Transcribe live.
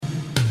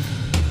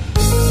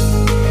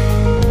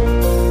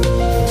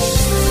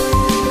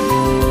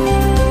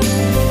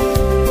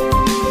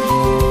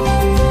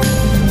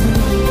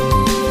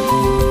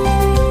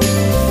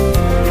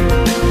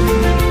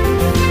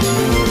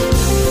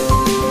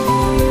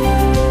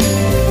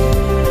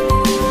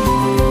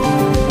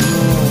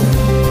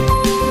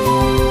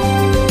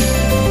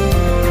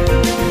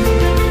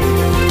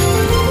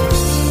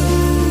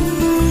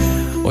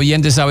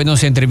oyentes, hoy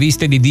nos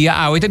entrevista de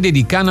día hoy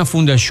dedicada a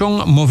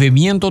Fundación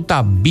Movimiento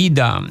Ta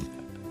Vida.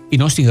 Y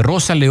nos tiene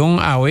Rosa León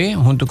hoy,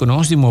 junto con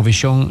nosotros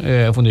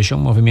de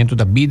Fundación Movimiento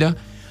Ta Vida.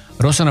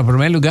 Rosa, en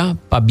primer lugar,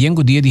 para bien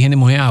que día de gente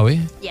mujer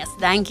hoy. Yes,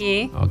 thank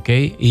you. Ok,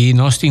 y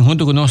nos tiene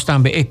junto con nosotros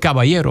también el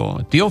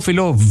caballero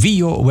Teófilo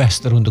Vio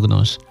Wester junto con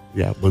nosotros.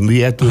 Ya, buen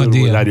día a todos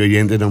los radio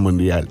oyentes del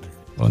Mundial.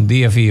 Bom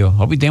dia, Fio.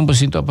 Houve tempo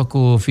assim para que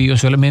o Fio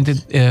solamente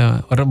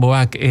ora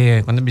boa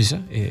quando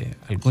bisa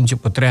algum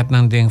tipo de trato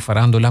não tem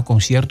farando lá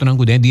concerto não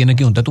cuidei dia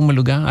aqui tá um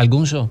lugar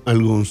algum só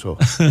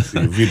sí,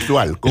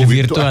 virtual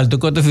virtual tu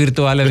conta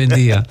virtual é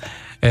dia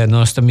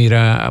nós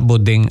mira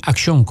bodem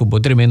action com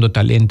tremendo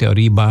talento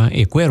arriba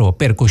e cuero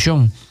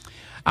percussão.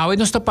 Hoy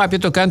nos está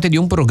tocante de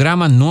un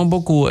programa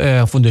nuevo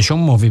que Fundación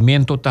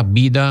Movimiento Ta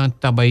Vida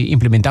está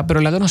implementar, pero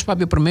la nos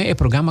papi por mí el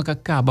programa que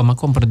acaba me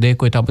comprender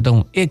que está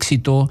un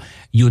éxito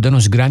ayuda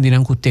nos grande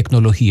en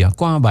tecnología.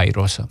 ¿Cómo va,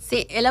 Rosa?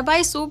 Sí, ela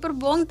vai super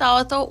bom.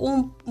 Tá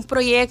un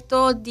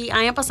proyecto de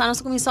año pasado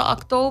começou en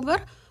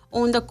octubre,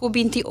 onde com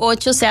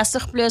 28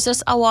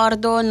 60-plussers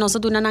awardo nós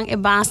doen ang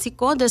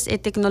básico, dus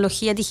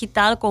tecnologia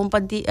digital, como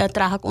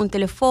trabalhar com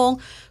telefone,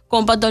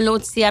 como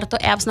download certo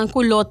apps ng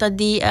kulota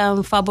de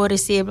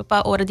favorecer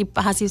para hora de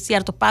fazer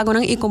certo pago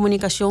ng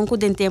e-comunicação com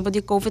den tempo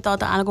de COVID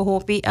tá algo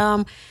hopi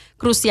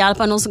crucial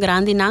para nós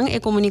grande ng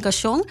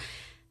e-comunicação.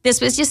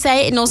 Depois de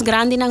sair nós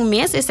grande ng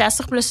mês,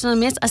 60-plussers ng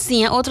mês,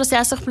 assim outros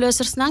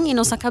 60-plussers ng e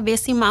nós acabei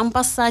mam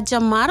passar de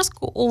março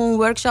com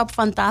workshop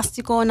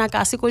fantástico na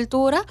Casa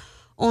Cultura,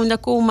 onde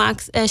com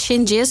Max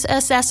changes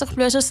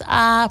 60-plussers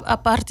a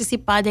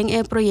participar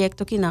em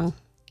projeto que não.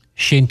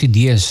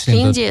 110.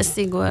 110,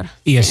 seguro.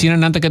 E assim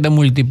não tem que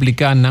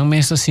multiplicar, não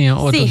mesmo assim,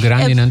 outro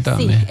grande não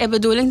também. Sim, é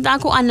bedoeling tá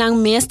com anang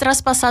mês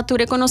traspasar o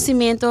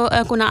reconhecimento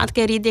com a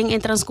adquirido em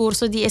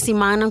transcurso de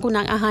semana com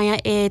a arranha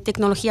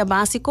tecnologia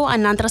básico,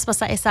 anang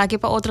traspasar essa aqui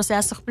para outros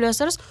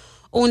 60-plussers,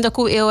 onde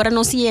com agora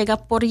não se chega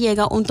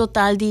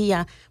total de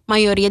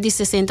maioria de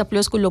 60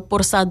 plus que lo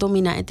por sa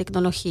domina a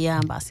tecnologia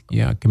básica.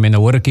 Ja, que me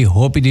agora que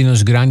hope de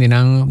nos grande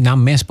não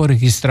mês por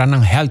registrar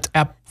ng health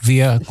app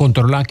via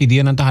controlar que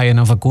dia não tá aí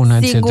na vacuna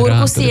etc. Seguro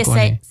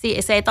que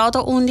sim, tá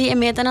onde e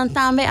meta nan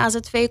tambe as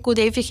het fei ku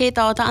de fique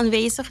tá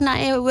aanwezig na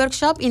e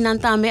workshop e nan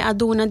tambe a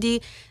dona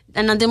de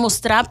na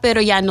demonstrar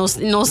pero ja nos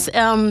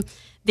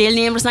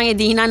deelnemers ng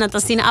edina na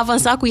tasin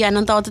avançar ku ja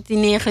nan tá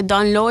tine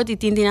download e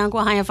tindinan ku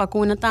haya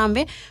vacuna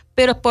tambe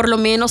pero por lo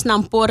menos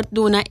nan por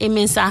dona e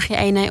mensaje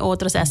aí na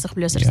outros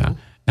 60-plussers. Ja.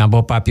 Na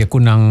bo papia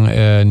kunang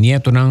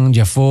nieto nang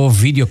jafo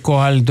video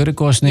call dore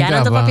kos nega.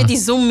 Ja, na papia di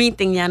Zoom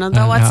meeting ja, na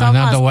WhatsApp.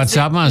 Na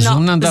WhatsApp mas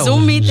Zoom nanda.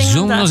 Zoom meeting.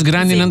 Zoom nos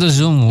grande nanda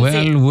Zoom.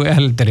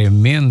 Well,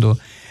 tremendo.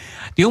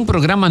 Tem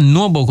programa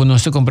novo que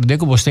nós compreender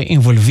que você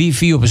envolvi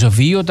fio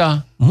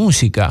tá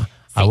música.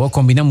 Agora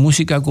combina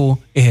música com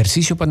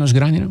exercício para nos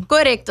grandes, não?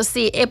 Correto,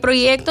 sim. O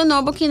projeto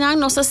novo que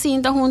nós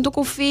assinta junto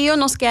com o FIO,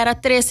 nós queremos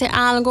trazer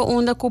algo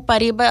onde com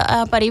Paribe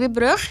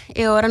Brug.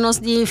 E agora nós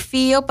de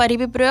FIO,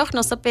 Paribe Brug,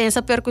 nós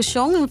pensa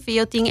percussão. O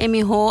FIO tem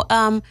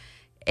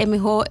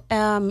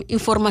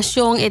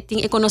informação e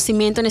tem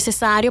conhecimento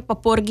necessário para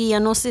pôr guia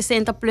nos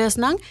 60 plus,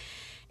 não?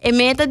 E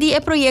meta de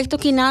projeto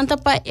que nanta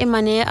para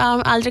maneira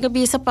altra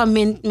cabeça para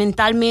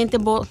mentalmente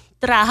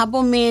trabalhar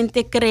a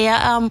mente,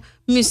 criar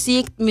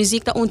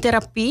música é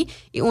terapia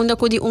e onde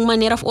de uma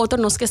maneira ou outra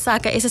nós que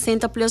saca esse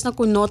 60 plus na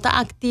nota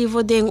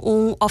ativo de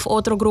ou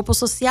outro grupo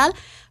social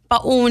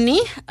para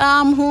unir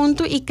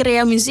junto e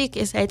criar música.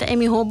 Essa é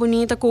muito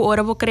bonita que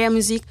hora vou criar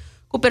música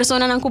com pessoa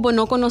não que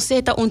não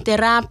conhece tá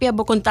terapia,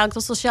 bo contato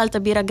social tá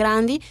vira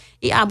grande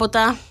e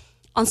abota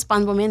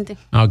mente.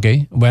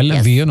 Ok,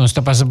 well, Vio, nós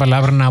está passando a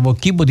palavra na boa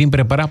que podem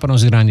preparar para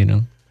nós grandes,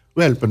 não?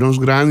 Well, para nós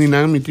grandes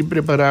não, me tem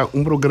preparar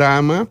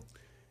programa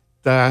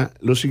tá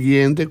lo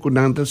seguinte,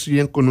 quando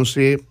se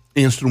conhecer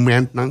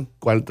instrumento não,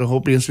 qual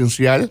é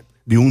essencial,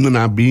 de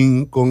na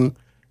bing com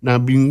na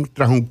bing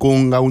trajo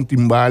conga,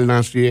 timbal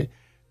na se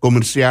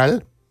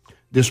comercial.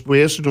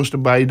 Depois nós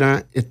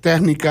trabalhamos na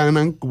técnica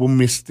não, como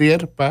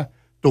mestre para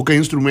tocar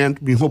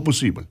instrumento o melhor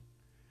possível.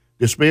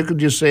 Depois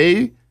que eu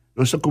sei,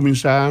 nós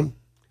começar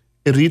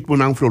o ritmo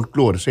ng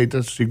folklore. Saya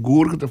está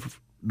seguro que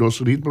os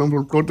ritmos ng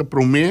folklore está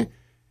para mim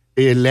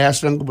e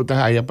lesson que você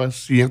haya para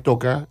sim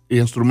tocar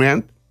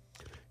instrumento.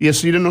 E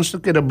assim nós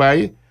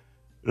queremos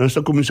nós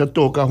começar a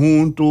tocar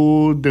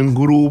junto, de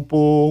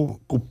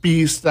grupo, com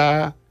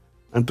pista.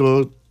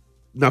 Então,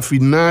 na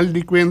final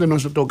de conta,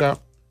 nós tocar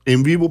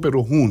em vivo,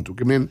 pero junto.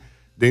 Que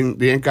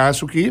em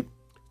caso aqui,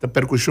 a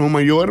percussão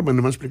maior, mas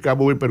não explicar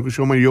a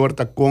percussão maior,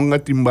 tá conga,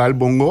 timbal,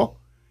 bongo.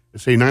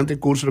 Esse não é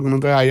curso que não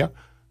haya.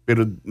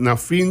 Pero na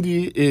fim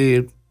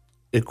de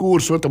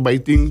curso também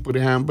tem, por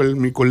exemplo,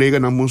 meu colega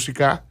na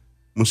musical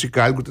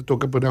que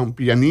toca por exemplo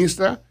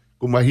pianista,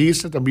 com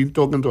baixista, também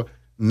toca, então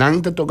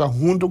não toca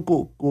junto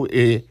com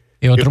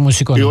outro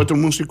músico. E outro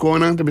músico,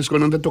 também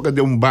quando toca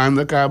de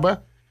banda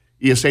acaba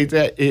e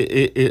aceita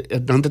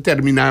não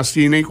terminar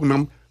assim, né, com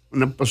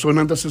uma pessoa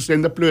não está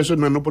 60 plus,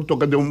 não pode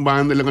tocar de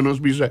banda, ela não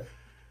visa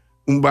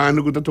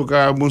banda que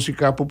toca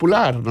música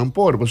popular, não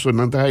pode, porque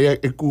não tem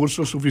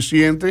curso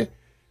suficiente.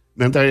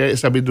 nanta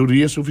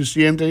sabedoria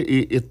suficiente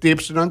e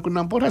tips nan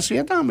kunan por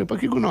hacer também para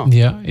que kuno.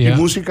 E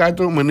música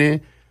to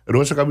mane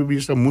rosa kabi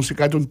bisa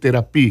música to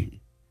terapia.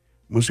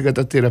 Música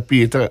ta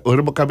terapia. Ta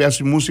ora ba kabi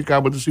assim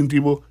música ba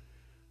sentivo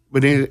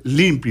bene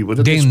limpi, ba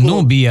de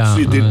nubia.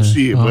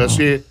 Sim, para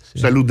ser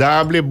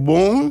saludável,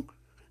 bom,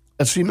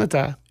 assim não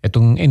tá. É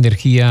uma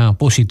energia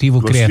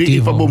positiva,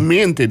 criativa. Para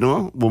mente,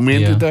 não?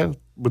 Momento tá,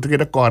 você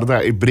quer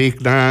acordar e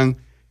break down.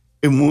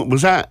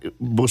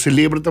 Você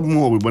lembra também,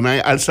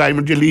 mas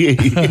Alzheimer de ali.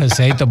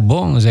 Sei tá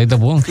bom.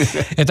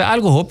 É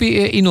algo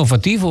hopi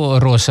inovativo,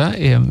 Rosa.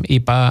 E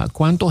para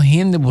quanto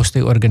gente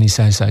você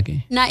organiza isso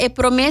aqui? Na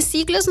promessa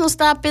ciclos nós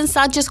está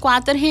pensando de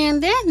 4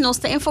 gente, nós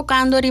está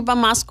enfocando riba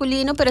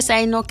masculino, pero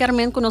sai não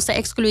queremos que nós está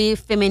excluir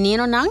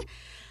feminino não.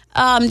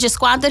 De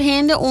 4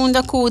 gente, onde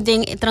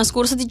que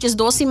transcurso de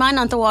 12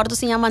 semanas, então ordo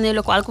se chama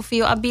nele qual que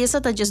fio avisa,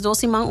 tá 12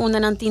 semanas, onde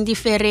não tem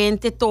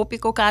diferente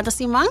tópico cada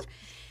semana.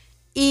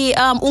 E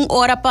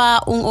hora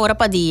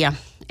pa dia.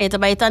 Ito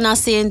ba ita na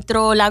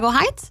Centro Lago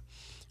Heights?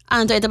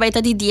 Então, ito ba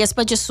ita de 10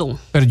 pa Jesus.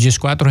 Pero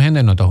 4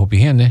 gente não tá hopi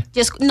gente?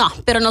 No,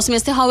 pero nós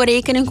mesmo há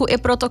rekening com o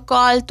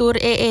protocolo, tur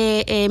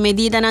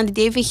medida na de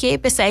DVG,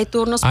 pesai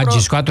turnos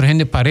pro... 4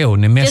 gente pareu,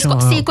 né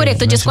mesmo? Sim,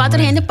 correto. 4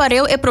 gente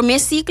pareu e pro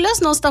mês ciclos,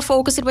 nós está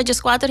focusando para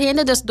 4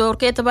 gente, dus door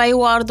que ito ba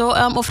guardo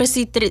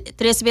ofereci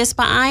 3 vezes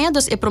pa ano,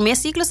 dus e pro mês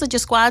ciclos,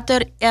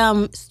 4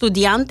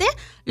 estudiante,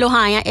 lo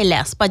haya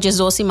eles, para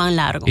 12 man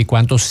largo. E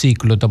quantos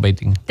ciclos também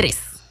tem?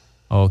 3.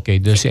 Ok,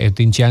 dus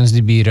tem chance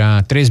de vir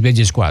a 3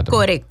 vezes 4.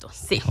 Correcto,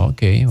 sim.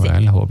 Ok,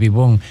 well, hobby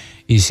bom.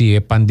 E se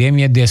a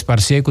pandemia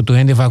desparcer, que tu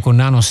gente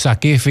vacunando,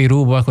 saque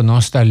feruba, que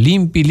nós está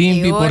limpi,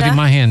 por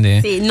demais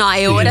gente. Sim, não,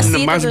 é hora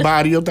sim. Mais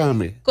barrio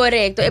também.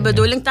 Correto, é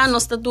bedoeling tá,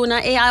 nós está dando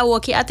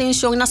aqui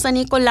atenção na San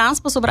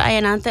Nicolás, para sobre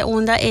aí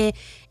onde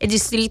é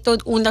distrito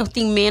onde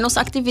tem menos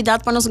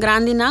atividade para nós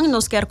grandes,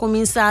 nós quer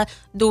começar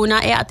dando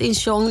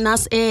atenção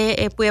nas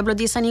pueblo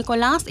de San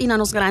Nicolás e na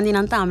nós grandes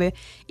também.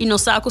 E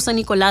nós saco San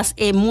Nicolás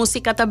é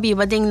música tá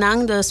viva ding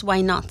nang, dus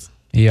why not?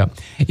 Yeah.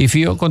 E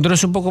Fio,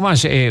 controlas un poco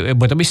más.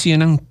 Vos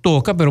también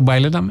toca, pero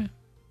baila también.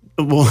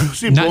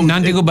 Sí,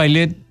 no digo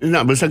baile.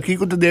 No, pues aquí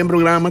cuando te den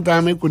programa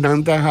también, cuando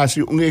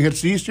hace un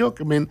ejercicio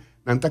que me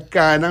nanta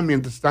cana,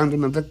 mientras tanto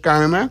nanta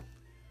cana,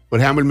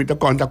 por ejemplo, me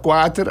conta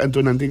 4,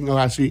 entonces nanti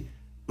así,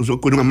 uso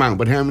con una mano,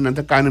 por ejemplo,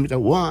 nanta cana, me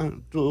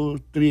 1,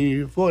 2,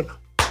 3, 4.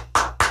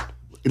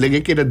 Y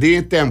le queda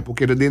de tempo,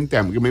 que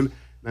me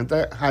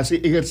nanta hace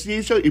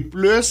ejercicio y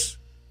plus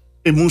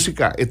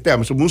música, el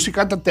tempo, so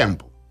música da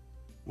tempo.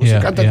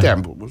 Música tá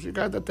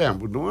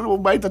tempo.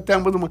 Não vai tá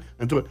tempo.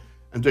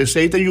 Então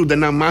isso te ajuda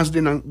na mais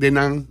de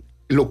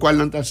lo qual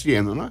não está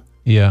fazendo, não?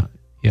 Yeah.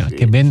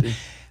 Que bem,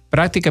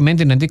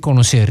 praticamente não te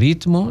conhecer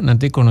ritmo, não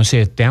te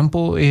conhecer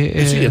tempo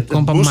e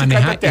como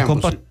manejar e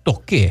como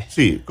toque.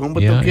 Sim,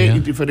 como toque e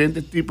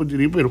diferentes tipos de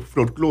ritmo,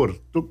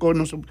 folclore. Tu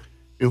conhece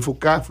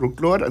enfocar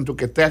folclore, então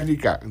que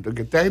técnica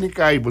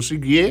e você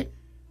guia,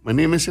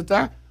 maneira se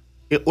tá.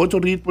 E outro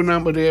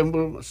ritmo, por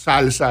exemplo,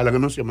 salsa, que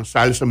nós chamamos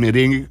salsa,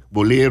 merengue,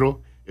 bolero.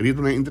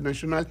 Ritmo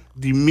internacional,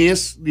 de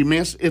mês,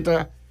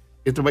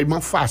 vai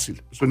mais fácil.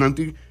 So, não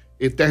tem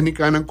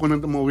técnica quando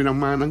não mover a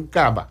mão, não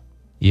acaba.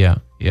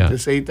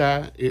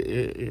 Aceita.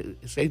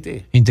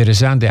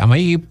 Interessante. A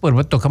mim,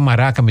 por tocar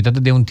maraca, me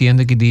de um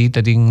tienda que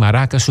tem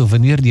maraca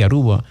souvenir de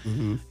Aruba.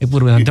 E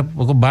por tanto,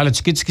 pouco bala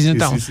chiquitos que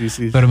não.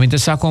 Pero me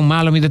saco um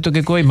malo, me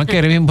toque coi, mas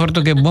quero me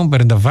importa que é bom,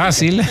 pero não é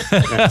fácil.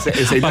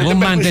 Para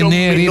manter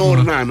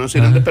menor, não, se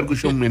não tem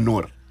percussão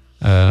menor.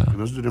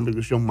 Nós temos uma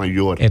percussão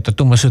maior. Então,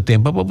 toma seu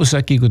tempo para você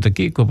aqui,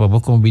 para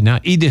combinar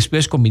e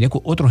depois combinar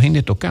com outra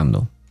gente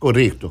tocando.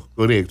 Correto.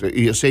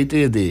 E aceita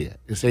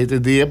a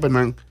ideia para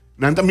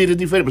não também é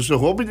diferente. Se o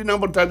hobby de não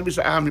botar,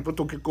 você me pode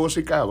tocar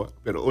coisa e acaba.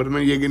 Mas agora não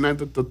chega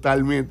nada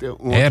totalmente.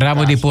 É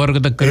rabo de porco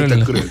da cruz.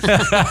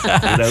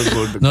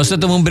 Nós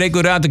estamos um break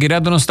curado, que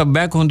nós estamos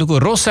back junto com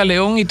Rosa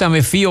León e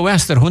também Fio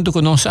Wester, junto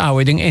com nós a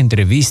em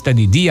entrevista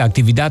de dia,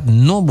 atividade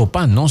novo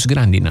para nós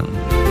grandes.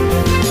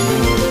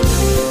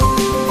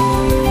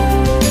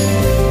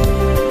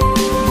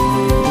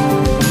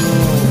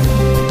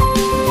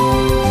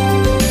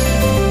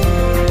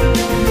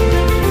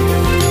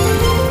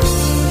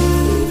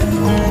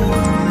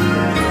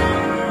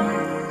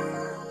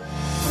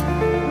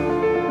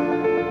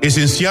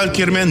 Esencial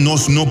que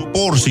nos no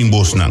por sin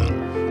vos nan.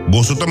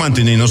 Vosotros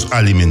mantenernos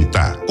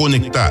alimentar,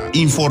 conectar,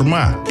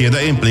 informar,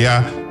 queda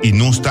emplear y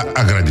no está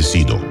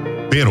agradecido.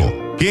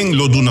 Pero, quem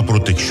lo duna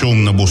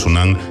protección na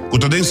Bosonan, que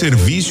tem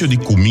serviço de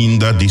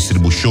comida,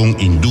 distribuição,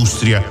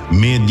 indústria,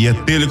 média,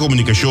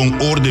 telecomunicação,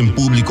 ordem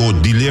público,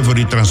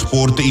 delivery,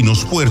 transporte e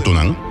nos puerto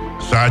nan?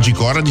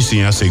 Sagico ora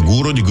desenha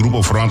seguro de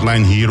Grupo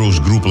Frontline Heroes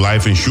Group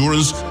Life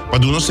Insurance para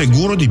dar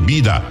seguro de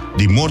vida,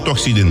 de morte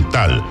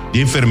acidental,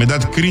 de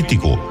enfermidade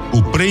crítico,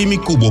 o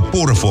prêmio cubo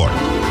por fora.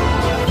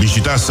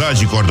 Visita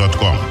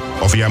sagicor.com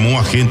ou chama um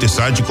agente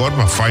Sagicor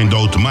para find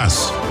out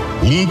mais.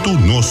 Junto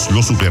nos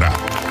lo superar.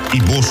 E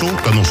bolso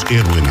está nos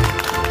héroes.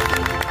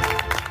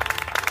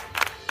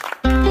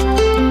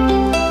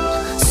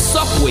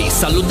 Subway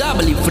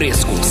saudável e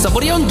fresco.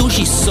 Saboreia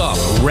dushi soft,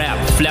 wrap,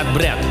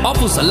 flatbread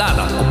ou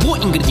salada com bom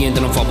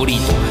ingrediente no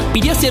favorito.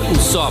 Podia ser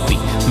sope,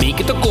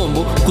 make it a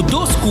combo com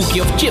 2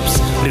 cookies of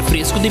chips,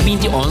 refresco de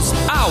 20 ons,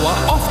 água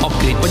ou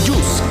upgrade para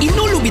juice. E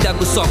não olvidar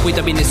que o sope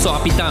também é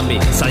sope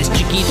também, size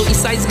chiquito e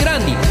size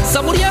grande.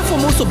 Saboreia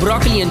famoso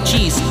broccoli and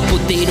cheese,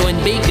 potato and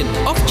bacon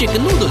ou chicken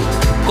noodle.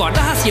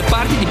 Corta hacia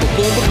parte de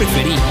combo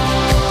preferido.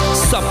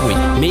 Subway,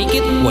 make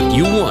it what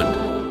you want.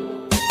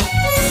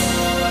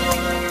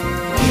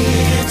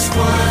 It's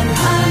 100.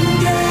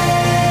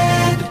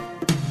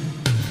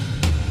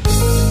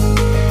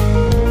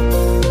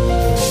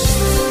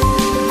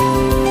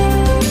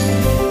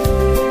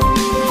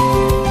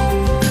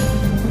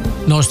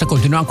 Nós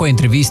continuamos com a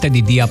entrevista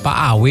de dia para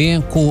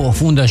Awe com a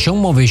Fundação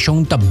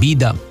Moveção da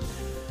Vida.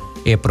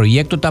 O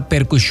projeto da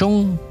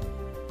percussão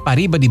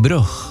Pariba de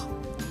Brug.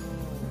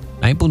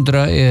 Aí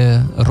puntra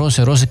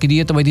Rosa que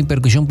dia também tem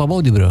percussão para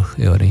Bau de Brug,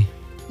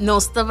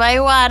 Nós também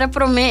agora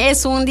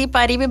promete de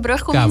Pariba de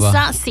Brug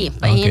começar, sim,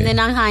 para ainda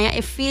não ganhar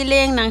o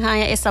feeling, não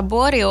ganhar o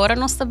sabor e agora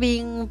nós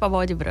também para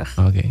Bau de Brug.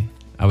 Ok.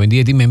 Hoje em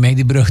dia tem memei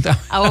de Brug, tá?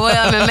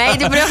 Memei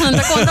de Brug não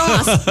te conta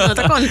mais, não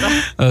te conta.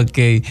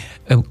 Ok.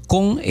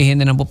 Com a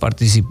gente não pode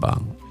participar?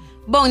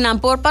 Bom, não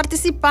pode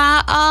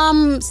participar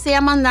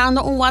seja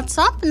mandando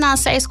WhatsApp na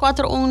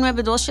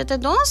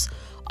 6419272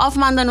 ou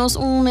manda-nos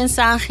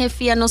mensagem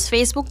via nosso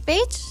Facebook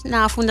page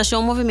na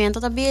Fundação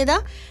Movimento da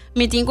Vida.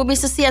 Me tem que ver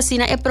se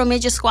assim é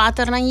prometes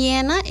 4 na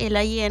Iena,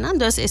 ela Iena,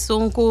 então é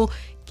que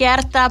quer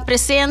estar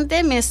presente,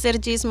 Mr.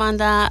 Gis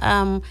manda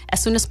as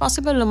soon as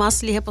possible, o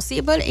mais ligeiro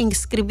possível,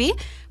 inscrever,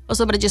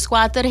 sobre as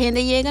 4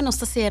 gente chega,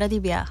 nós está de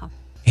viagem.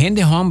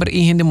 Gente homem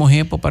e gente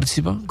mulher para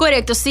participar?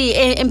 Correto, sim.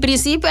 Em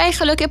princípio,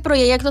 eigenlijk o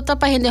projeto está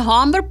para gente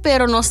homem,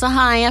 pero nós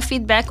temos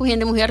feedback com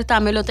gente mulher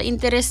também está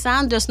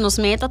interessante, então nós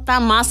meta tá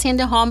mais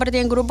gente homem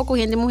em grupo com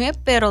gente mulher,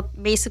 pero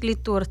basically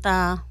tudo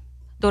está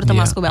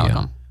mais que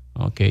welcome.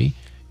 Ok.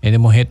 Gente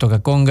mulher toca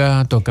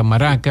conga, toca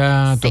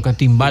maraca, toca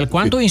timbal.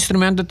 Quantos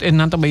instrumentos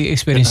não também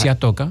experiencia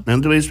toca? Não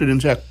também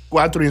experiencia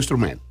 4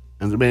 instrumentos.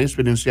 Não também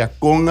experiencia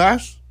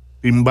congas,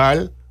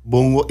 timbal,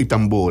 bongo e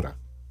tambora.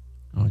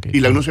 Okay. E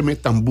lá não se mete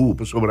tambu,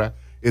 sobre o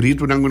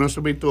ritmo que nós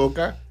também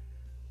toca,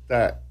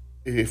 tá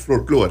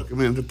folclore, que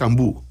é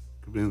tambu.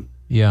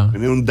 Yeah.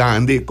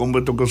 Dande,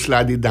 como toca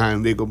slide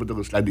dande, como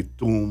toca slide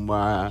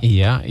tumba,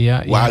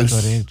 vals,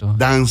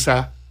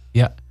 dança.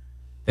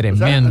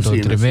 Tremendo,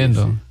 assim,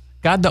 tremendo. Assim.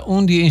 Cada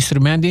de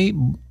instrumentos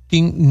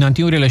tem uma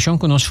relação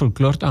com o nosso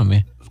folclore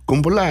também.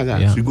 Como lá,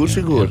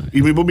 seguro.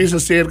 E me vou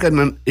cerca,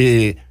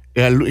 gente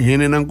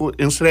não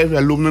inscreve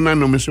aluno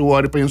não me se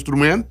worry para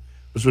instrumento.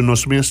 Então,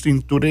 nós temos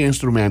tintura e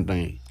instrumento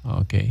aí.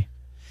 Ok.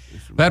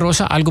 Mas,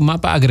 Rosa, algo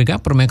mais para agregar?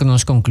 Para que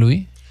nós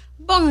concluir?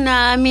 Bom,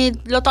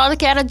 lo todo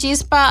que era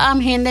diz para a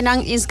gente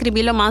não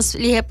inscrever o mais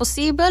ligeiro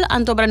possível,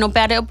 então para não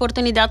perder a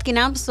oportunidade que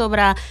não,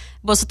 sobre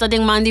você está em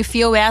mandi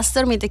fio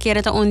western, me te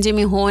quer tá onde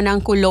me honan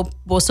com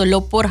você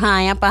lo por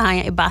haya para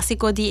haya é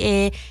básico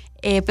de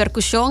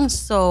percussão,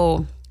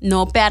 so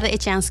não perde a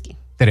chance.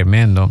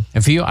 Tremendo.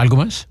 E fio, algo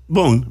mais?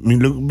 Bom, me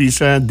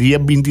visa dia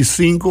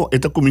 25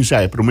 está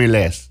começar, primeiro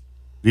les.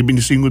 Dia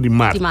 25 de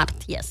março. De março,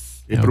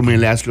 yes. É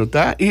primeiro les lo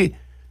tá e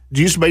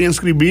diz vai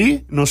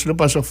inscrever, nós lo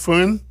passa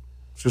fun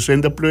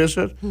 60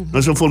 plusers.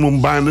 Nós formamos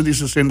banda de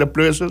 60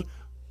 plusers.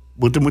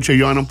 Botamos mucho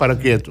yono para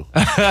quieto.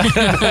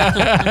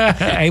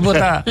 Aí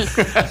botar.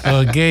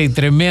 Ok,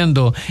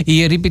 tremendo.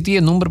 E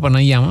repetir o número para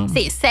nós chamar?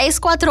 Sim,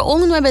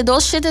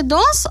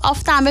 6419272 ou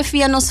também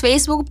via nosso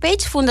Facebook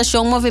page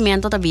Fundação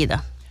Movimento da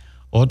Vida.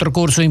 Outro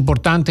curso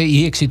importante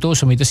e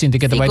exitoso, me sinto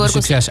que vai ter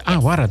sucesso.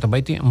 Agora,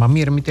 também tem,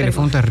 mira, meu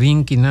telefone está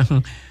rinque, não?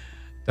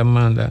 Tá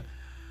manda.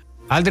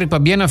 Aldrich, para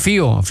bem a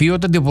Fio. Fio é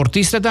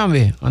deportista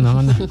também.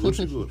 Não.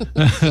 Seguro.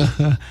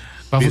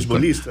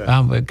 Beisbolista.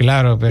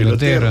 Claro,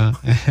 pelotero.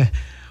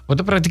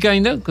 ¿Você pratica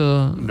ainda?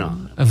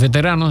 Não.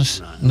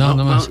 Veteranos? Não.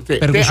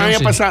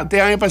 Te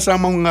ano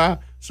passamos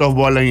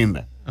softball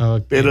ainda.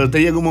 Okay. Pero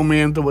te chega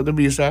momento, você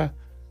bisa,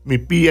 me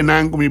pia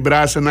não, com me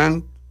braço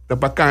não, tá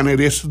bacana,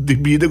 resto de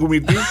vida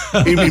comigo,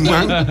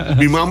 e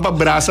me mão para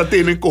braço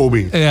tem nem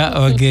coube.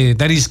 Ok,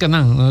 tarisca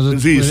não.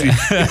 Sim.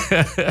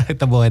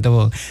 Tá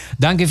bom.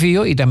 Danke,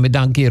 Fio, e também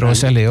danke,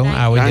 Rosa Leão,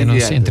 a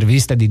nossa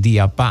entrevista de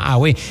dia para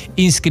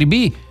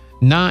inscrever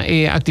na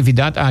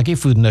atividade aqui,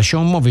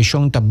 Fundação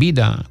Moveção da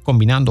Vida,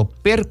 combinando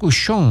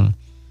percussão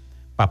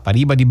para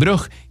Pariba de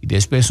Brug e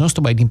depois nós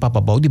também tem para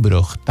Bau de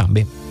Brug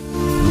também.